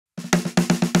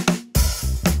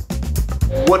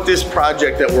What this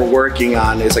project that we're working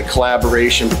on is a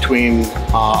collaboration between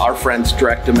our friends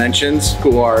Direct Dimensions,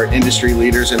 who are industry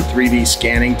leaders in 3D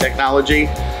scanning technology,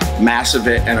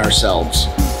 Massivit, and ourselves.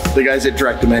 The guys at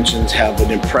Direct Dimensions have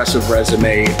an impressive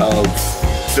resume of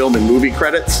film and movie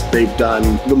credits. They've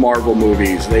done the Marvel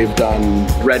movies, they've done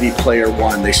Ready Player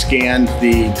One, they scanned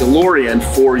the DeLorean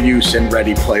for use in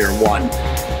Ready Player One.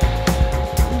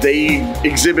 They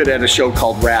exhibit at a show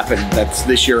called Rapid that's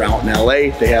this year out in LA.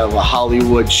 They have a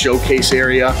Hollywood showcase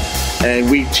area,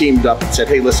 and we teamed up and said,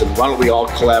 hey listen, why don't we all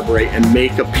collaborate and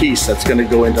make a piece that's gonna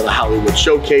go into the Hollywood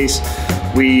showcase.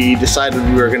 We decided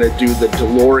we were gonna do the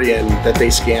DeLorean that they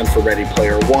scanned for Ready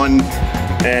Player One,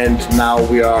 and now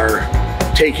we are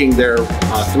taking their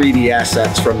 3D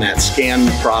assets from that scan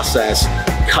process,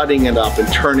 cutting it up and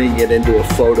turning it into a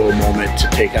photo moment to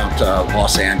take out to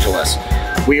Los Angeles.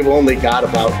 We've only got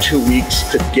about 2 weeks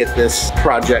to get this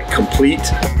project complete.